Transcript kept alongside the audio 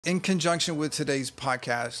In conjunction with today's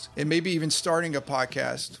podcast, and maybe even starting a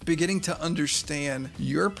podcast, beginning to understand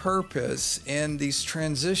your purpose and these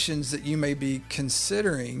transitions that you may be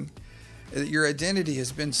considering, that your identity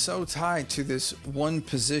has been so tied to this one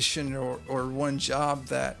position or one job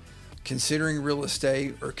that considering real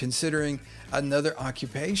estate or considering another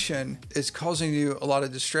occupation is causing you a lot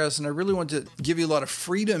of distress. And I really want to give you a lot of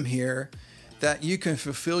freedom here that you can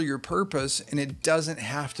fulfill your purpose and it doesn't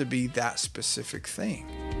have to be that specific thing.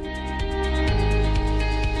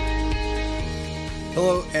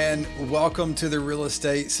 Hello and welcome to the Real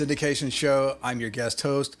Estate Syndication Show. I'm your guest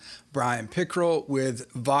host, Brian Pickerel with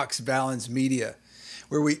Vox Valens Media,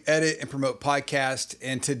 where we edit and promote podcasts.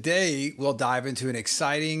 And today we'll dive into an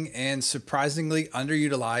exciting and surprisingly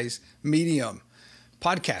underutilized medium,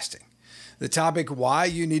 podcasting. The topic, why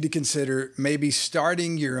you need to consider maybe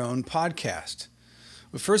starting your own podcast.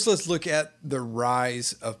 But first, let's look at the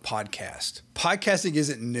rise of podcast. Podcasting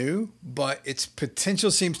isn't new, but its potential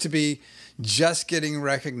seems to be just getting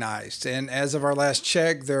recognized. And as of our last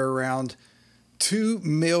check, there are around 2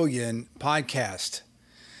 million podcasts,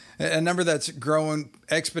 a number that's growing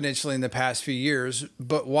exponentially in the past few years.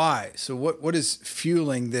 But why? So what is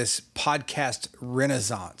fueling this podcast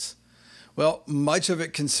renaissance? Well, much of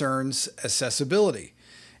it concerns accessibility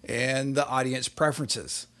and the audience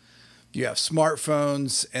preferences. You have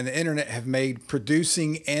smartphones and the internet have made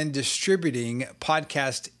producing and distributing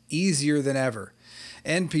podcasts easier than ever,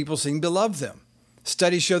 and people seem to love them.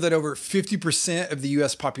 Studies show that over 50% of the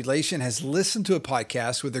U.S. population has listened to a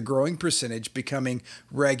podcast, with a growing percentage becoming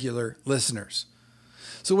regular listeners.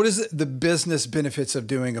 So what is the business benefits of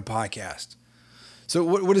doing a podcast? So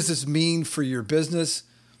what does this mean for your business?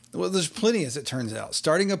 Well, there's plenty, as it turns out.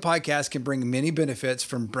 Starting a podcast can bring many benefits,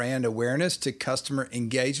 from brand awareness to customer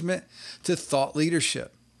engagement to thought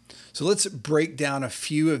leadership. So let's break down a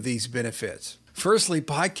few of these benefits. Firstly,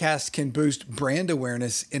 podcasts can boost brand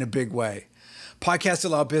awareness in a big way. Podcasts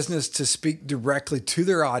allow business to speak directly to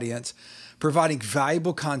their audience, providing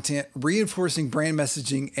valuable content, reinforcing brand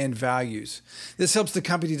messaging and values. This helps the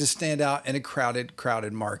company to stand out in a crowded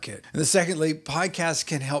market. And then secondly, podcasts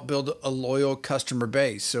can help build a loyal customer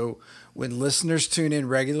base. So when listeners tune in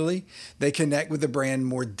regularly, they connect with the brand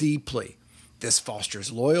more deeply. This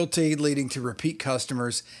fosters loyalty, leading to repeat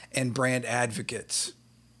customers and brand advocates.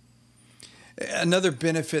 Another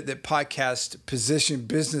benefit that podcasts position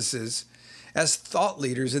businesses as thought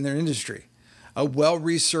leaders in their industry. A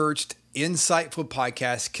well-researched, insightful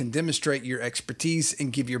podcast can demonstrate your expertise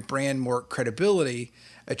and give your brand more credibility,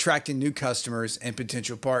 attracting new customers and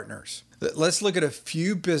potential partners. Let's look at a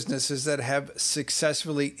few businesses that have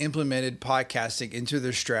successfully implemented podcasting into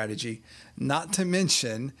their strategy, not to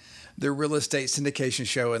mention the Real Estate Syndication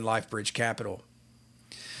Show and LifeBridge Capital.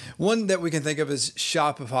 One that we can think of is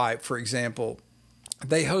Shopify, for example.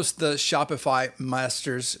 They host the Shopify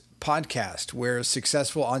Masters podcast, where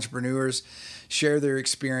successful entrepreneurs share their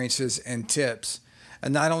experiences and tips.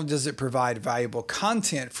 And not only does it provide valuable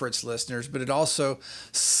content for its listeners, but it also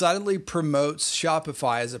subtly promotes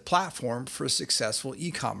Shopify as a platform for successful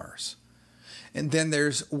e-commerce. And then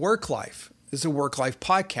there's Work Life. This is a Work Life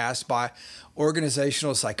podcast by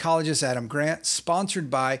organizational psychologist Adam Grant,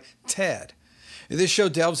 sponsored by TED. This show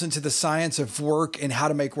delves into the science of work and how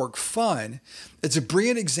to make work fun. It's a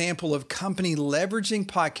brilliant example of company leveraging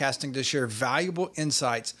podcasting to share valuable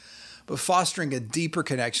insights, but fostering a deeper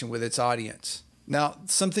connection with its audience. Now,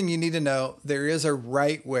 something you need to know, there is a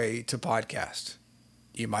right way to podcast.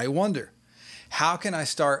 You might wonder, how can I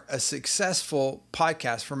start a successful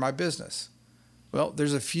podcast for my business? Well,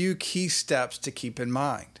 there's a few key steps to keep in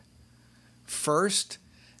mind. First,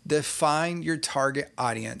 define your target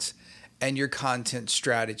audience and your content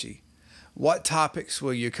strategy. What topics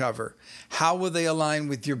will you cover? How will they align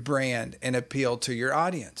with your brand and appeal to your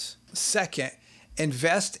audience? Second,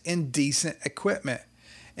 invest in decent equipment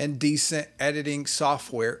and decent editing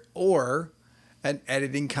software, or an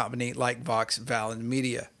editing company like Vox Valens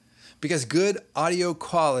Media, because good audio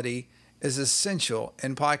quality is essential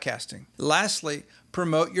in podcasting. Lastly,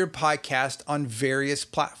 promote your podcast on various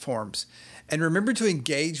platforms. And remember to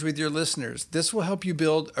engage with your listeners. This will help you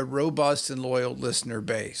build a robust and loyal listener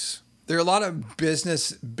base. There are a lot of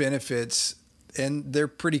business benefits, and they're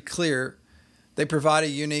pretty clear. They provide a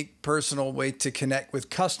unique, personal way to connect with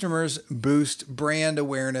customers, boost brand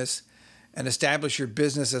awareness, and establish your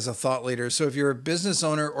business as a thought leader. So if you're a business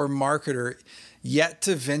owner or marketer yet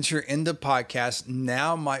to venture into podcasts,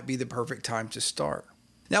 now might be the perfect time to start.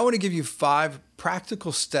 Now I want to give you 5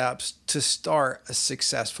 practical steps to start a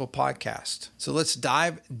successful podcast. So let's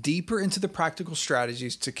dive deeper into the practical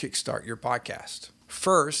strategies to kickstart your podcast.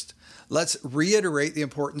 First, let's reiterate the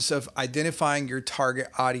importance of identifying your target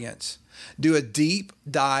audience. Do a deep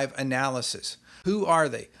dive analysis. Who are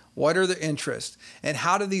they? What are their interests? And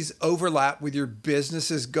how do these overlap with your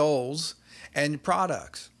business's goals and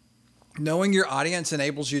products? Knowing your audience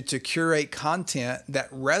enables you to curate content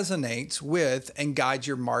that resonates with and guides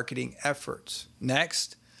your marketing efforts.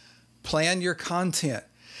 Next, plan your content.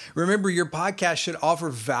 Remember, your podcast should offer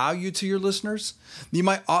value to your listeners. You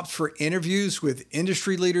might opt for interviews with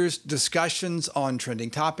industry leaders, discussions on trending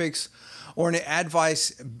topics, or an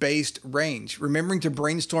advice-based range. Remembering to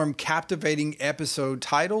brainstorm captivating episode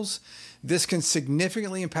titles. This can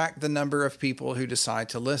significantly impact the number of people who decide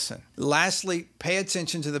to listen. Lastly, pay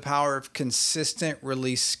attention to the power of consistent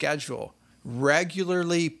release schedule.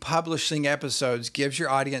 Regularly publishing episodes gives your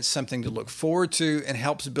audience something to look forward to and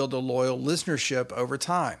helps build a loyal listenership over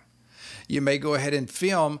time. You may go ahead and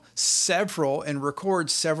film several and record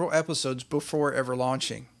several episodes before ever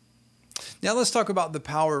launching. Now let's talk about the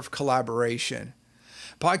power of collaboration.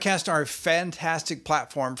 Podcasts are a fantastic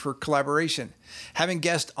platform for collaboration. Having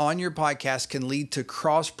guests on your podcast can lead to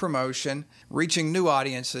cross-promotion, reaching new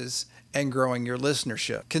audiences, and growing your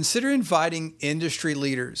listenership. Consider inviting industry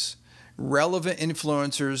leaders, relevant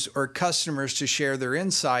influencers, or customers to share their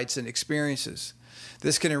insights and experiences.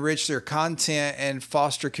 This can enrich their content and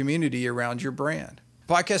foster community around your brand.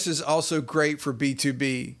 Podcast is also great for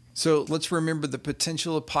B2B. So let's remember the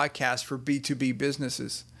potential of podcasts for B2B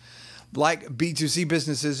businesses. Like B2C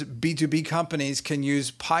businesses, B2B companies can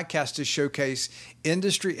use podcasts to showcase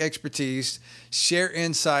industry expertise, share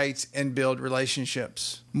insights, and build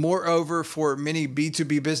relationships. Moreover, for many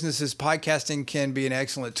B2B businesses, podcasting can be an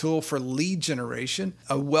excellent tool for lead generation.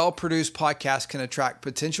 A well-produced podcast can attract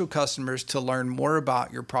potential customers to learn more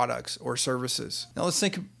about your products or services. Now let's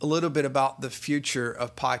think a little bit about the future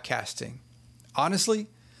of podcasting. Honestly,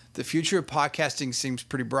 the future of podcasting seems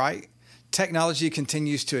pretty bright. Technology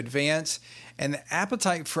continues to advance, and the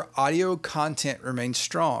appetite for audio content remains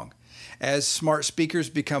strong. As smart speakers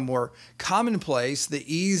become more commonplace, the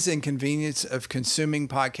ease and convenience of consuming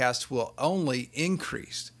podcasts will only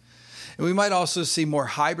increase. And we might also see more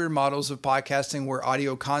hybrid models of podcasting where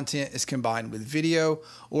audio content is combined with video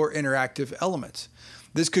or interactive elements.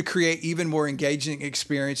 This could create even more engaging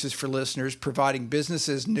experiences for listeners, providing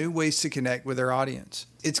businesses new ways to connect with their audience.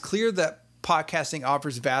 It's clear that podcasting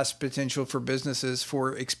offers vast potential for businesses,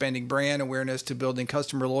 for expanding brand awareness to building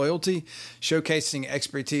customer loyalty, showcasing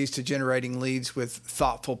expertise to generating leads with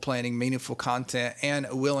thoughtful planning, meaningful content, and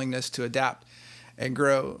a willingness to adapt and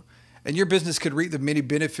grow. And your business could reap the many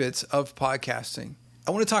benefits of podcasting.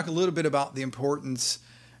 I want to talk a little bit about the importance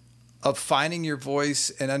of finding your voice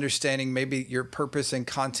and understanding maybe your purpose and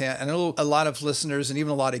content. I know a lot of listeners and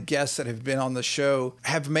even a lot of guests that have been on the show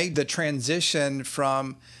have made the transition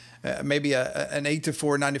from maybe an 8 to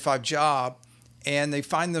 4, 9 to 5 job, and they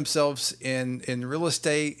find themselves in real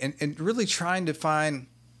estate and really trying to find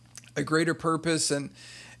a greater purpose. And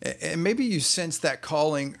maybe you sense that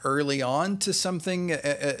calling early on to something.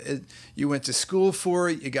 You went to school for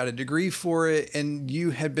it, you got a degree for it, and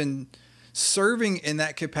you had been serving in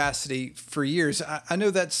that capacity for years. I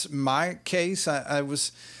know that's my case. I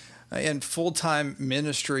was in full-time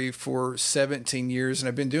ministry for 17 years, and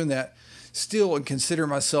I've been doing that still and consider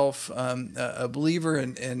myself a believer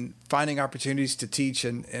in finding opportunities to teach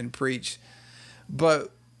and preach.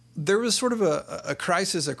 But there was sort of a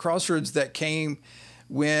crisis, a crossroads that came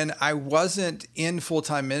when I wasn't in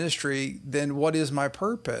full-time ministry. Then what is my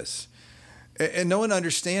purpose? And no one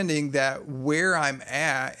understanding that where I'm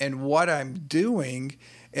at and what I'm doing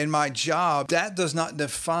in my job, that does not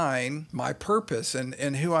define my purpose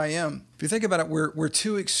and who I am. If you think about it, we're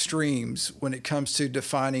two extremes when it comes to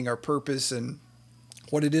defining our purpose and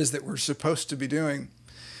what it is that we're supposed to be doing.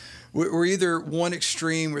 We're either one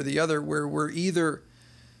extreme or the other, where we're either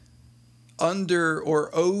under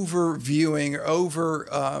or overviewing or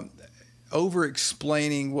over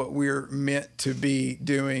explaining what we're meant to be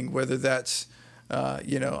doing, whether that's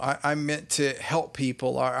I'm meant to help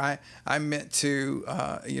people, or I'm meant to,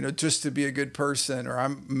 just to be a good person, or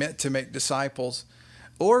I'm meant to make disciples.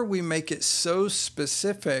 Or we make it so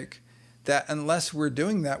specific that unless we're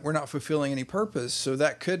doing that, we're not fulfilling any purpose. So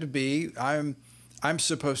that could be, I'm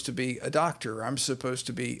supposed to be a doctor. I'm supposed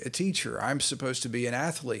to be a teacher. I'm supposed to be an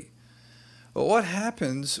athlete. But what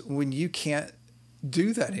happens when you can't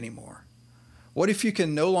do that anymore? What if you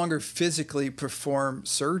can no longer physically perform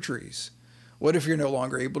surgeries? What if you're no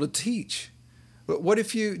longer able to teach? But what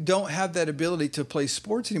if you don't have that ability to play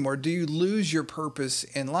sports anymore? Do you lose your purpose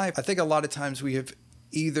in life? I think a lot of times we have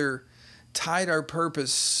either tied our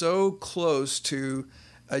purpose so close to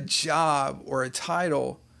a job or a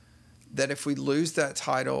title that if we lose that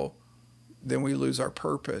title, then we lose our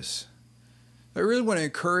purpose. I really want to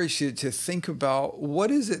encourage you to think about, what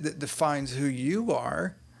is it that defines who you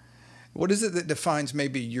are? What is it that defines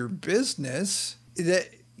maybe your business? That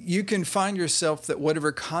you can find yourself, that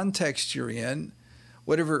whatever context you're in,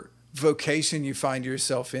 whatever vocation you find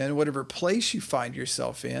yourself in, whatever place you find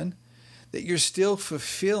yourself in, that you're still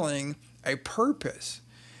fulfilling a purpose.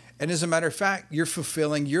 And as a matter of fact, you're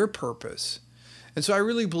fulfilling your purpose. And so I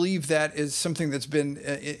really believe that is something that's been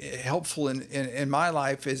helpful in my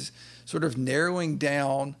life, is sort of narrowing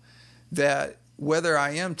down that whether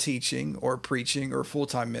I am teaching or preaching or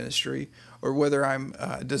full-time ministry, or whether I'm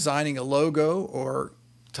designing a logo or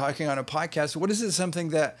talking on a podcast, what is it something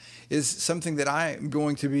that I am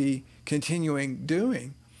going to be continuing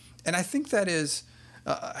doing? And I think that is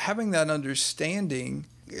having that understanding,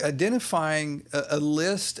 identifying a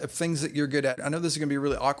list of things that you're good at. I know this is going to be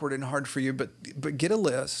really awkward and hard for you, but get a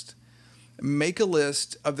list. Make a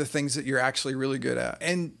list of the things that you're actually really good at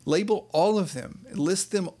and label all of them,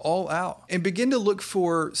 list them all out, and begin to look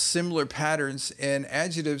for similar patterns and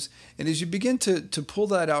adjectives. And as you begin to pull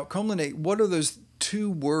that out, culminate, what are those 2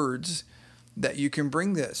 words that you can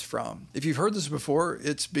bring this from? If you've heard this before,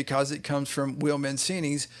 it's because it comes from Will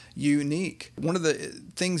Mancini's unique. One of the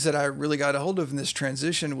things that I really got a hold of in this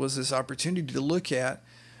transition was this opportunity to look at,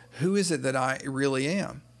 who is it that I really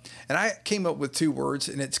am? And I came up with 2 words,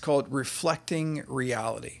 and it's called reflecting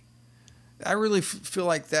reality. I really feel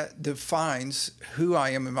like that defines who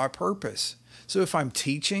I am and my purpose. So if I'm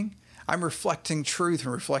teaching, I'm reflecting truth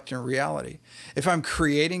and reflecting reality. If I'm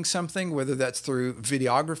creating something, whether that's through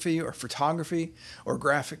videography or photography or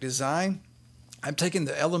graphic design, I'm taking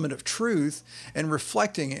the element of truth and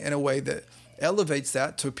reflecting it in a way that elevates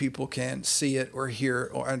that so people can see it or hear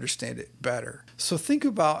it or understand it better. So think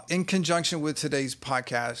about, in conjunction with today's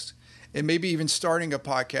podcast, and maybe even starting a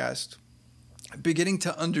podcast, beginning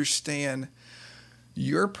to understand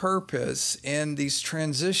your purpose and these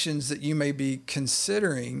transitions that you may be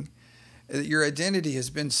considering. That your identity has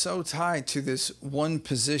been so tied to this one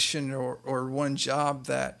position or one job,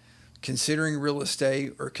 that considering real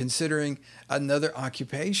estate or considering another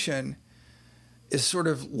occupation is sort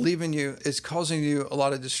of leaving you, is causing you a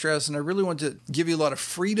lot of distress. And I really want to give you a lot of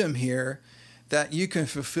freedom here, that you can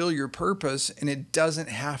fulfill your purpose, and it doesn't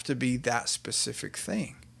have to be that specific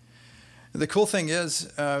thing. The cool thing is,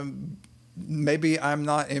 maybe I'm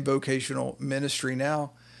not in vocational ministry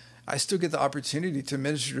now. I still get the opportunity to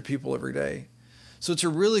minister to people every day. So it's a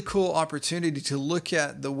really cool opportunity to look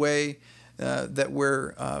at the way that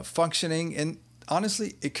we're functioning. And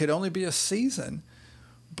honestly, it could only be a season,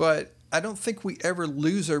 but I don't think we ever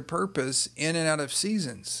lose our purpose in and out of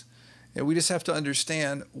seasons. And we just have to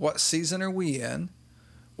understand, what season are we in?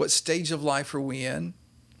 What stage of life are we in?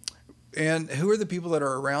 And who are the people that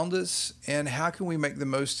are around us? And how can we make the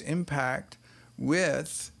most impact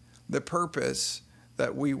with the purpose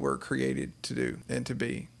that we were created to do and to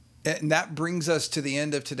be? And that brings us to the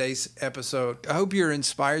end of today's episode. I hope you're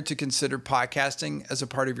inspired to consider podcasting as a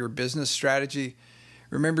part of your business strategy.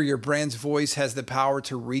 Remember, your brand's voice has the power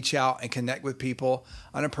to reach out and connect with people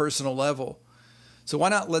on a personal level. So why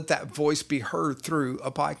not let that voice be heard through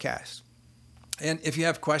a podcast? And if you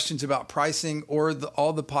have questions about pricing or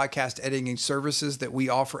all the podcast editing services that we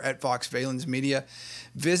offer at Vox Valens Media,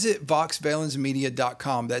 visit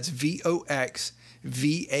voxvalensmedia.com. That's VOXVALENS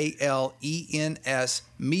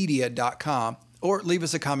media.com, or leave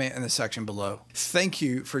us a comment in the section below. Thank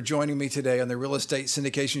you for joining me today on the Real Estate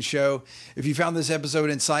Syndication Show. If you found this episode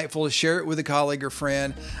insightful, share it with a colleague or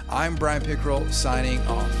friend. I'm Brian Pickerel, signing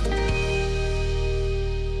off.